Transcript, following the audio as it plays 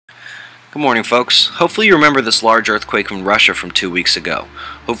Good morning, folks. Hopefully you remember this large earthquake in Russia from 2 weeks ago.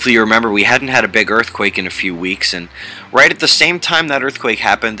 Hopefully you remember we hadn't had a big earthquake in a few weeks, and right at the same time that earthquake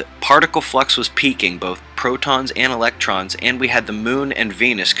happened, particle flux was peaking, both protons and electrons, and we had the Moon and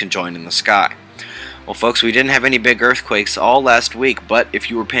Venus conjoined in the sky. Well, folks, we didn't have any big earthquakes all last week, but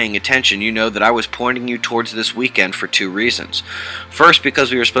if you were paying attention, you know that I was pointing you towards this weekend for two reasons. First,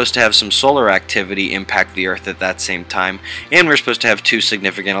 because we were supposed to have some solar activity impact the Earth at that same time, and we were supposed to have two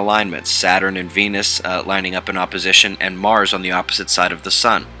significant alignments, Saturn and Venus lining up in opposition, and Mars on the opposite side of the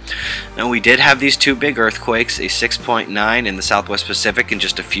Sun. Now, we did have these two big earthquakes, a 6.9 in the Southwest Pacific, and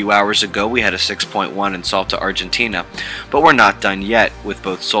just a few hours ago we had a 6.1 in Salta, Argentina, but we're not done yet with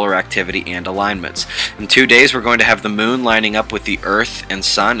both solar activity and alignments. In 2 days we're going to have the Moon lining up with the Earth and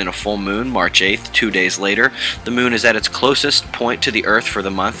Sun in a full moon, March 8th. 2 days later, the Moon is at its closest point to the Earth for the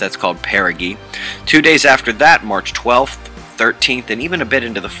month, that's called perigee. 2 days after that, March 12th, 13th, and even a bit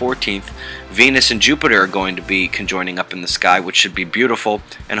into the 14th, Venus and Jupiter are going to be conjoining up in the sky, which should be beautiful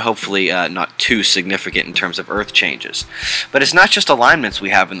and hopefully not too significant in terms of Earth changes. But it's not just alignments we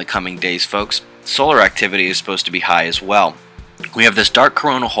have in the coming days, folks. Solar activity is supposed to be high as well. We have this dark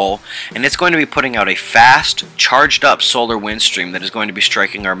coronal hole, and it's going to be putting out a fast, charged up solar wind stream that is going to be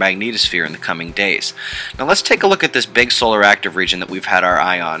striking our magnetosphere in the coming days. Now let's take a look at this big solar active region that we've had our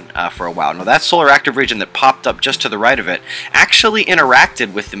eye on for a while. Now that solar active region that popped up just to the right of it actually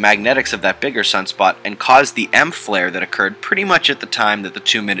interacted with the magnetics of that bigger sunspot and caused the M flare that occurred pretty much at the time that the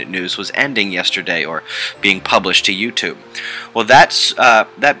 2-minute news was ending yesterday or being published to YouTube. Well,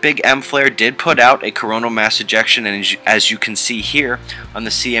 that big M flare did put out a coronal mass ejection, and as you can see here on the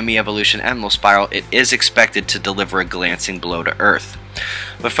CME evolution endless spiral, it is expected to deliver a glancing blow to Earth.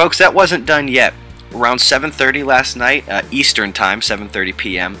 But folks, that wasn't done yet. Around 7:30 last night, Eastern Time, 7:30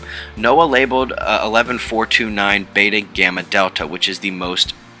 p.m., NOAA labeled 11429 Beta Gamma Delta, which is the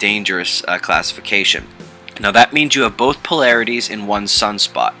most dangerous classification. Now that means you have both polarities in one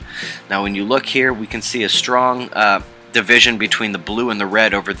sunspot. Now when you look here, we can see a strong division between the blue and the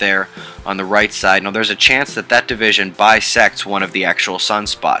red over there on the right side. Now there's a chance that that division bisects one of the actual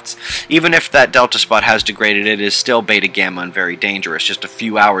sunspots. Even if that delta spot has degraded, it is still beta gamma and very dangerous. Just a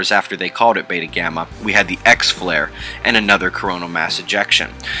few hours after they called it beta gamma, we had the X flare and another coronal mass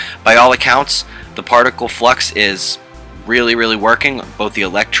ejection. By all accounts, the particle flux is really working, both the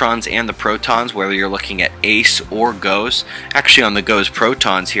electrons and the protons, whether you're looking at ACE or GOES. Actually, on the GOES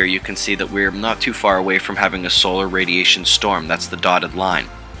protons here, you can see that we're not too far away from having a solar radiation storm. That's the dotted line.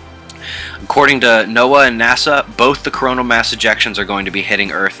 According to NOAA and NASA, both the coronal mass ejections are going to be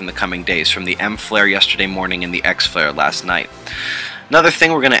hitting Earth in the coming days, from the M flare yesterday morning and the X flare last night. Another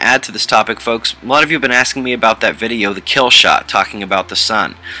thing we're going to add to this topic, folks, a lot of you have been asking me about that video, the kill shot, talking about the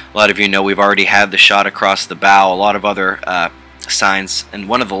sun. A lot of you know we've already had the shot across the bow, a lot of other signs, and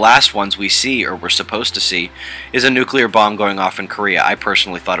one of the last ones we see, or we're supposed to see, is a nuclear bomb going off in Korea. I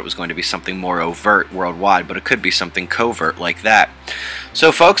personally thought it was going to be something more overt worldwide, but it could be something covert like that.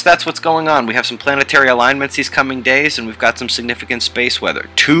 So folks, that's what's going on. We have some planetary alignments these coming days, and we've got some significant space weather.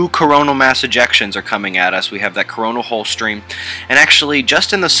 2 coronal mass ejections are coming at us. We have that coronal hole stream, and actually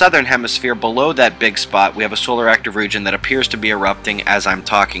just in the southern hemisphere below that big spot, we have a solar active region that appears to be erupting as I'm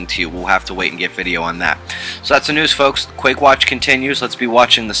talking to you. We'll have to wait and get video on that. So that's the news, folks. Quake Watch continues. Let's be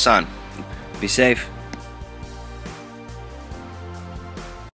watching the sun. Be safe.